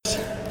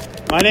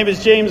My name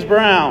is James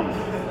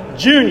Brown,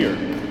 Jr.,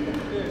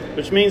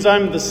 which means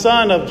I'm the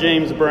son of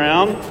James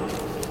Brown.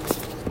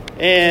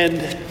 And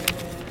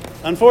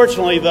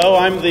unfortunately, though,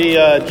 I'm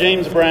the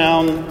James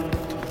Brown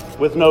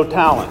with no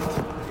talent.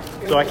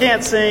 So I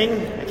can't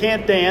sing, I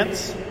can't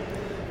dance,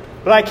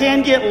 but I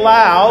can get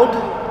loud,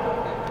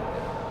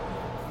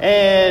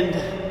 and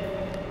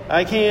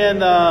I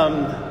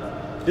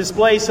can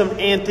display some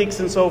antics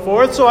and so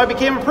forth. So I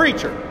became a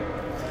preacher.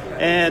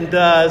 And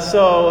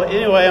so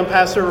anyway, I'm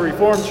pastor of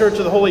Reformed Church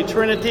of the Holy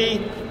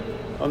Trinity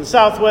on the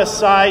southwest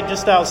side,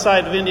 just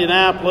outside of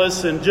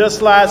Indianapolis. And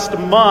just last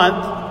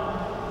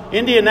month,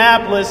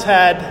 Indianapolis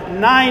had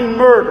 9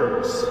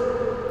 murders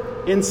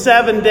in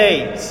 7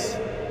 days.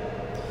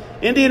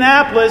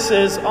 Indianapolis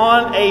is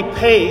on a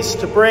pace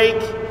to break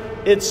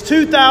its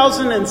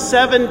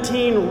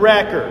 2017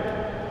 record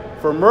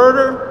for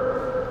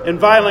murder and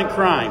violent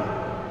crime.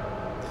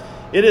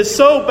 It is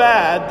so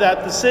bad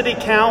that the city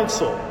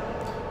council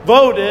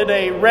voted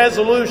a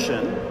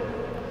resolution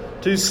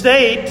to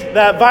state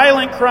that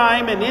violent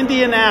crime in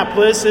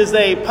Indianapolis is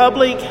a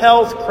public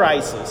health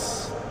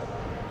crisis.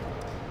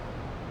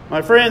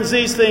 My friends,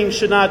 these things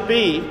should not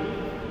be.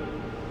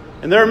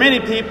 And there are many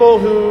people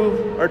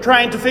who are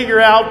trying to figure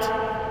out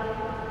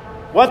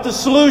what the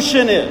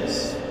solution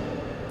is,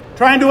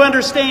 trying to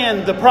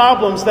understand the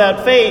problems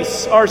that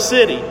face our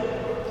city.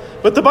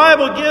 But the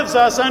Bible gives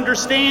us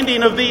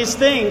understanding of these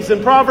things.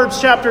 In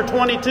Proverbs chapter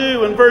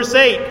 22 and verse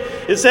 8,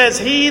 it says,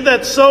 "He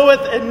that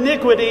soweth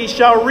iniquity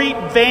shall reap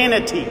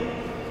vanity."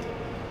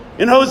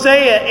 In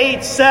Hosea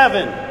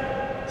 8:7,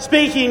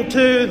 speaking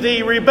to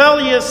the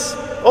rebellious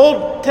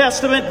Old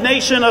Testament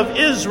nation of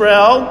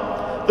Israel,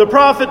 the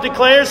prophet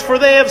declares, "For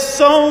they have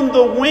sown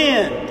the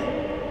wind,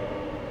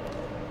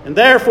 and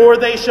therefore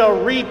they shall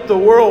reap the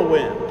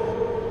whirlwind."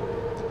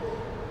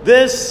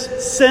 This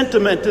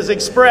sentiment is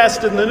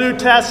expressed in the New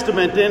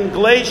Testament in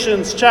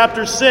Galatians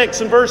chapter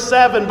 6 and verse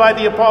 7 by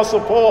the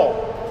Apostle Paul,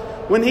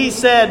 when he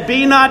said,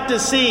 "Be not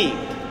deceived,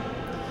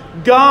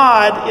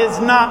 God is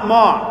not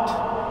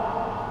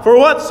mocked. For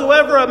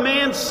whatsoever a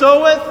man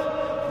soweth,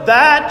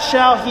 that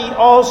shall he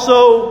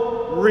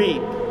also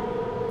reap."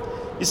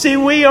 You see,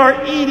 we are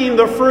eating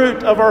the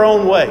fruit of our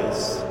own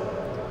ways.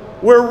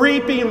 We're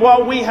reaping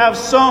what we have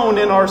sown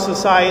in our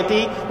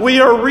society.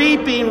 We are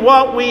reaping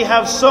what we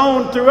have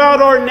sown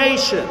throughout our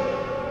nation.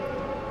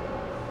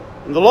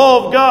 And the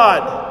law of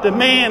God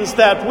demands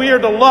that we are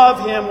to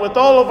love Him with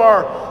all of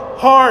our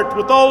heart,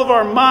 with all of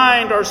our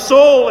mind, our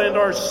soul, and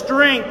our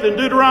strength. In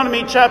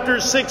Deuteronomy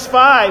chapter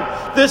 6:5,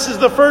 this is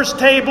the first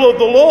table of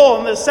the law.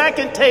 And the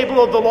second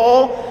table of the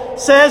law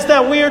says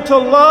that we are to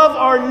love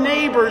our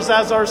neighbors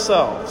as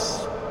ourselves.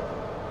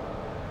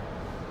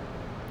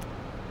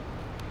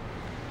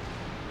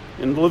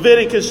 In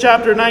Leviticus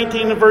chapter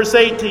 19 and verse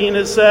 18,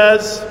 it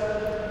says,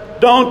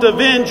 "Don't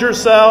avenge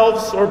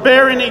yourselves or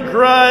bear any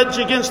grudge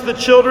against the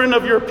children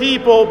of your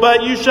people,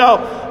 but you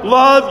shall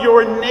love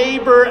your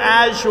neighbor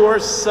as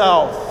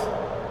yourself."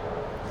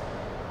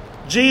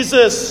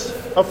 Jesus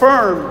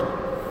affirmed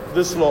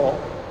this law.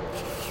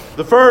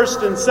 The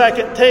first and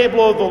second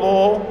table of the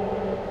law,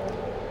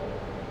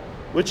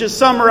 which is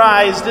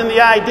summarized in the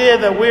idea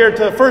that we are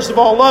to, first of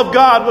all, love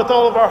God with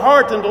all of our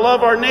heart and to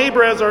love our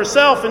neighbor as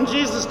ourselves. And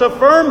Jesus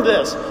affirmed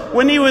this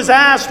when he was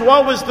asked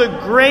what was the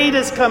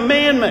greatest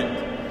commandment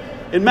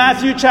in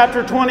Matthew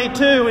chapter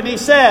 22. And he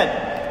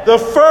said, "The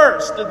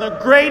first and the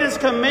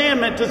greatest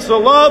commandment is to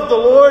love the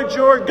Lord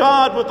your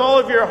God with all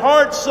of your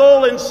heart,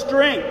 soul, and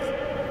strength.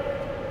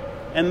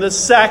 And the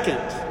second,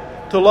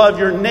 to love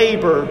your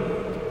neighbor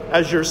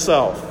as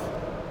yourself."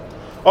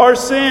 Our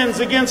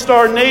sins against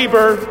our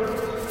neighbor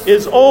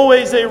is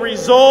always a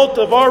result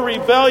of our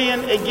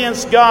rebellion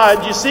against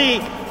God. You see,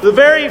 the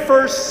very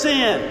first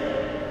sin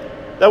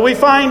that we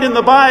find in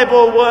the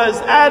Bible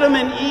was Adam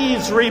and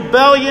Eve's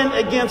rebellion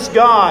against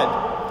God.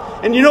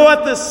 And you know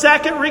what the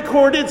second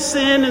recorded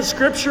sin in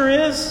Scripture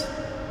is?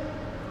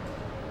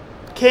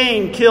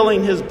 Cain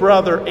killing his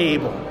brother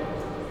Abel.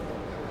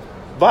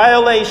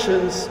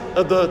 Violations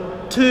of the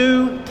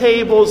 2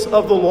 tables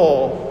of the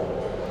law.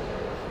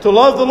 To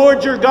love the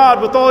Lord your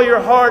God with all your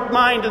heart,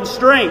 mind, and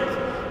strength,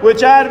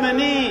 which Adam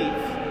and Eve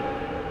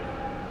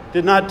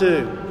did not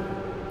do.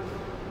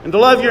 And to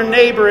love your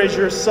neighbor as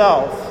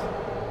yourself,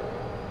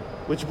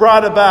 which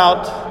brought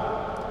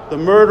about the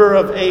murder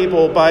of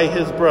Abel by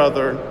his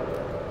brother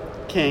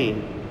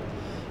Cain.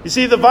 You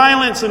see, the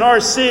violence in our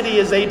city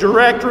is a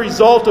direct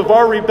result of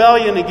our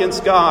rebellion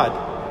against God.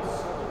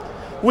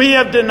 We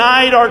have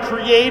denied our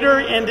Creator,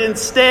 and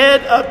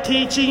instead of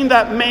teaching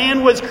that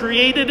man was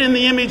created in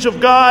the image of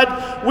God,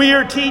 we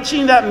are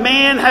teaching that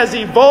man has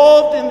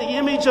evolved in the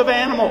image of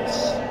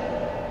animals.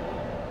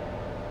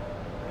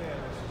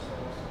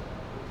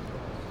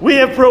 We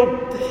have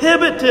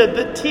prohibited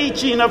the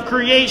teaching of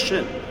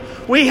creation.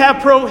 We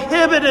have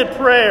prohibited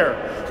prayer.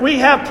 We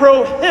have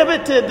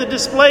prohibited the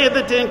display of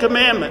the 10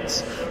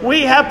 Commandments.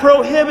 We have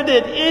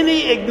prohibited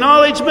any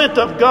acknowledgement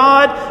of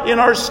God in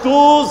our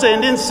schools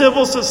and in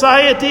civil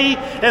society.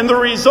 And the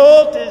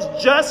result is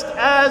just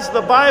as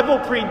the Bible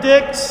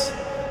predicts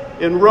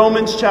in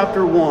Romans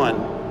chapter 1.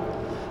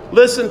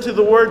 Listen to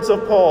the words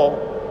of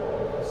Paul.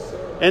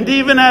 And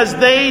even as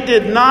they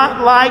did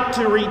not like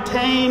to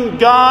retain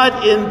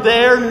God in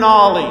their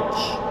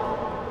knowledge,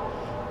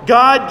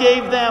 God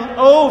gave them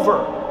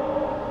over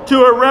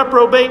to a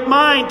reprobate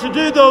mind to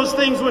do those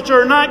things which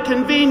are not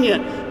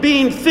convenient,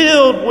 being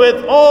filled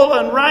with all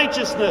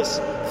unrighteousness,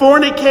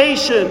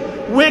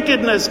 fornication,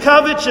 wickedness,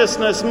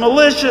 covetousness,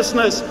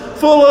 maliciousness,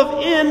 full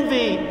of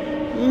envy,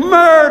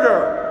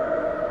 murder,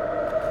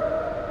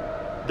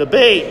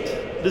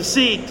 debate,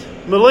 deceit,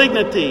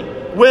 malignity,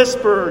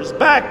 whisperers,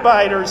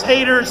 backbiters,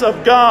 haters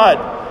of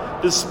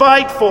God,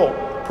 despiteful,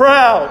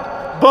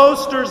 proud,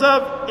 boasters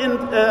of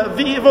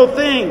evil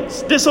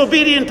things,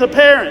 disobedient to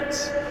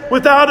parents,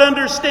 without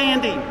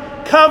understanding,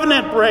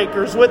 covenant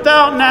breakers,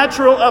 without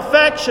natural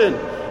affection,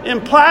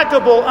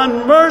 implacable,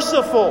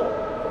 unmerciful.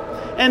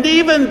 And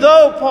even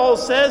though, Paul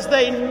says,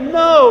 they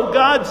know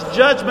God's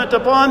judgment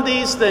upon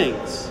these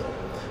things,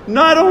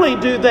 not only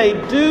do they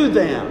do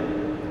them,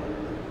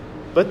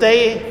 but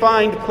they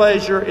find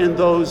pleasure in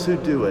those who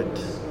do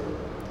it.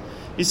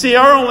 You see,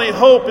 our only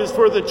hope is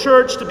for the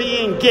church to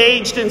be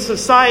engaged in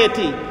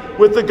society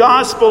with the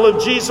gospel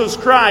of Jesus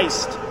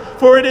Christ.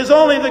 For it is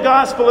only the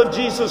gospel of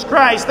Jesus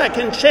Christ that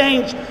can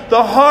change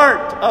the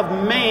heart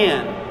of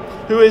man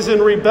who is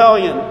in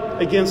rebellion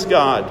against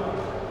God.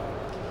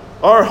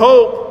 Our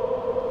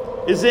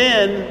hope is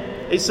in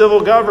a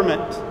civil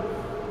government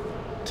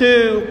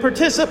to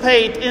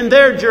participate in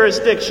their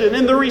jurisdiction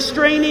in the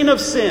restraining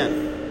of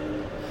sin.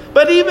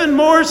 But even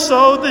more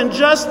so than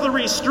just the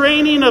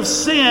restraining of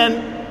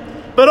sin,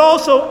 but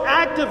also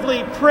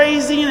actively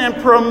praising and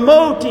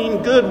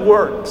promoting good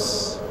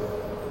works.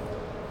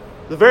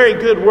 The very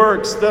good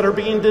works that are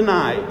being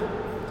denied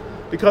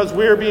because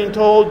we're being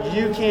told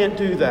you can't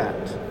do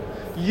that.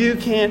 You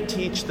can't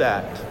teach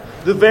that.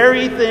 The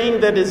very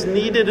thing that is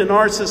needed in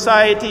our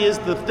society is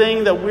the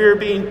thing that we're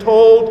being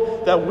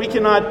told that we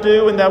cannot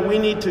do and that we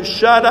need to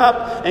shut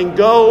up and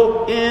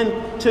go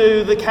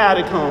into the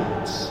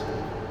catacombs.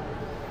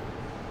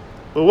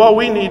 But what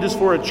we need is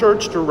for a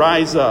church to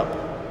rise up.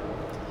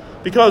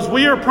 Because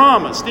we are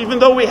promised, even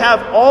though we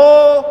have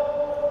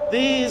all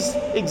these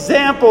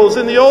examples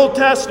in the Old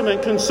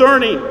Testament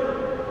concerning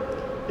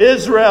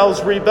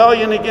Israel's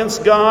rebellion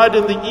against God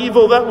and the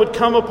evil that would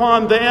come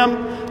upon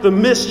them, the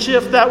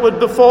mischief that would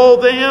befall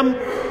them,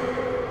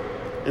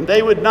 and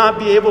they would not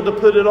be able to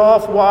put it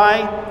off.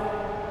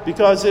 Why?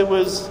 Because it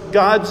was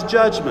God's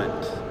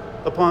judgment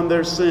upon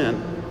their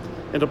sin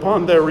and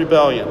upon their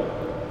rebellion.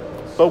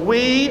 But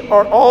we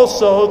are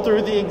also,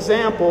 through the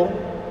example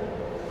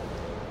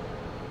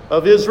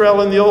of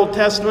Israel in the Old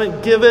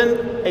Testament,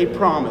 given a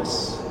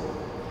promise.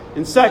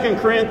 In 2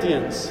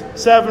 Corinthians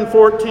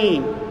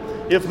 7:14,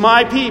 if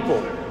my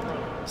people,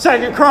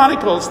 2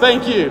 Chronicles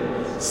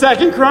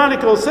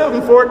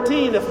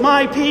 7:14, if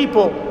my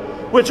people,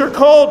 which are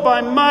called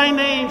by my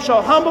name,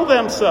 shall humble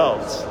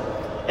themselves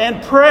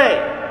and pray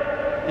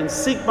and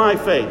seek my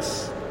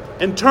face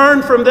and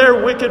turn from their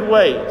wicked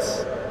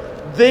ways,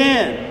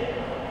 then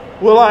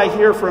will I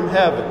hear from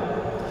heaven.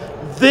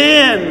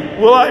 Then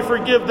will I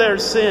forgive their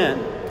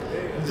sin.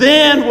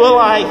 Then will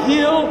I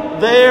heal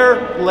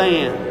their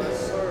land.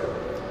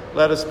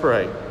 Let us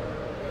pray.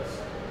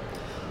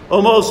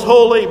 O most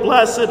holy,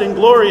 blessed, and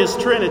glorious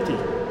Trinity,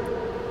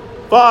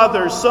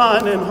 Father,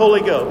 Son, and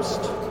Holy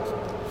Ghost,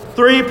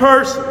 three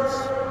persons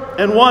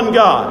and one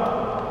God,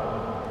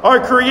 our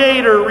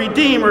Creator,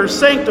 Redeemer,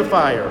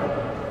 Sanctifier,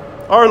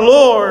 our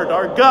Lord,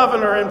 our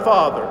Governor, and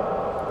Father,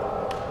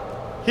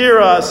 hear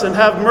us and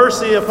have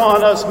mercy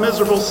upon us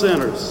miserable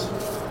sinners.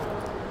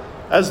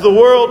 As the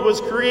world was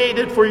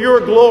created for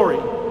your glory,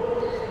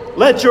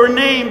 let your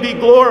name be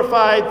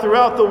glorified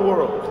throughout the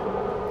world.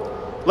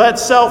 Let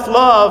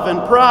self-love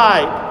and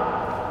pride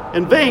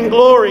and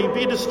vainglory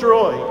be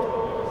destroyed.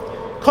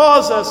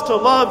 Cause us to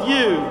love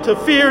you, to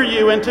fear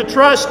you, and to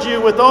trust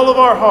you with all of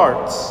our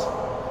hearts,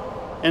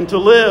 and to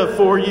live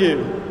for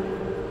you.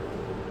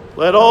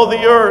 Let all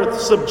the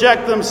earth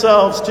subject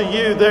themselves to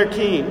you, their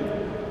King.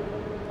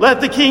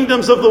 Let the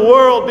kingdoms of the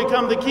world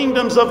become the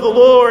kingdoms of the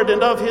Lord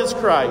and of his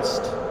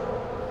Christ.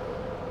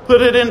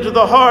 Put it into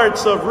the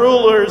hearts of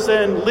rulers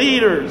and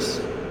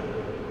leaders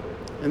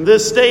in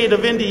this state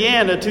of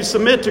Indiana to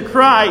submit to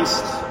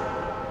Christ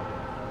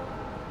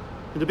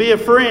and to be a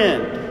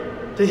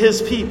friend to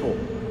his people.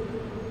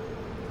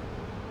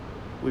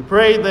 We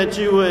pray that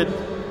you would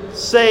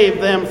save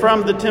them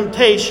from the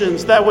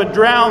temptations that would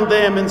drown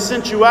them in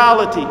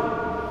sensuality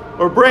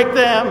or break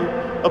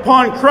them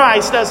upon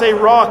Christ as a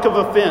rock of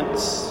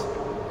offense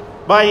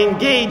by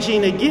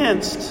engaging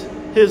against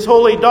his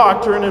holy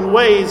doctrine and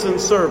ways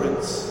and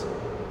servants.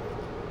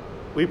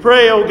 We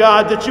pray, O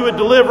God, that you would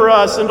deliver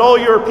us and all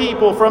your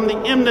people from the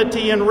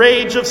enmity and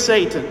rage of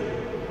Satan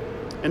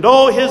and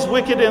all his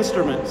wicked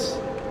instruments,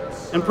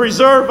 and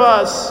preserve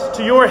us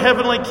to your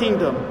heavenly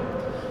kingdom.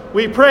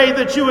 We pray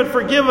that you would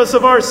forgive us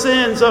of our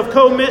sins of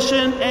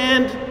commission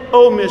and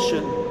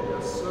omission.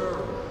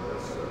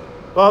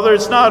 Father,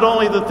 it's not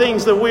only the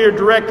things that we are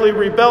directly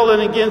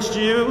rebelling against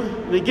you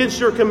and against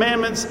your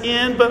commandments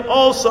in, but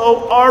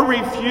also our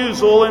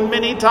refusal, and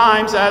many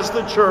times as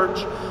the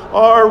church,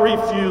 our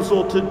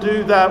refusal to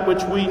do that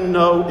which we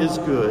know is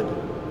good.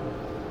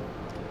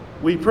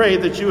 We pray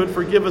that you would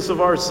forgive us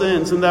of our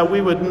sins and that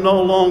we would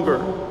no longer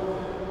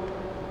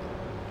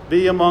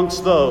be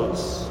amongst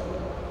those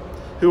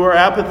who are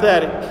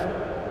apathetic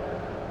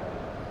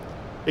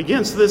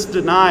against this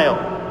denial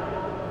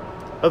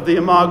of the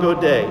Imago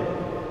Dei.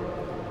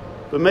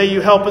 But may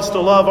you help us to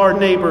love our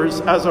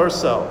neighbors as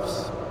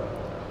ourselves.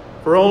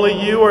 For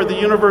only you are the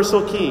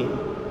universal King.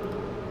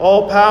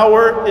 All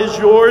power is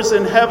yours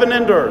in heaven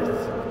and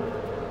earth.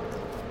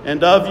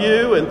 And of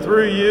you and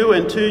through you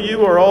and to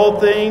you are all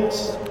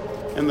things,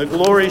 and the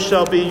glory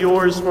shall be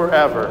yours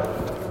forever.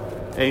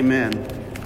 Amen.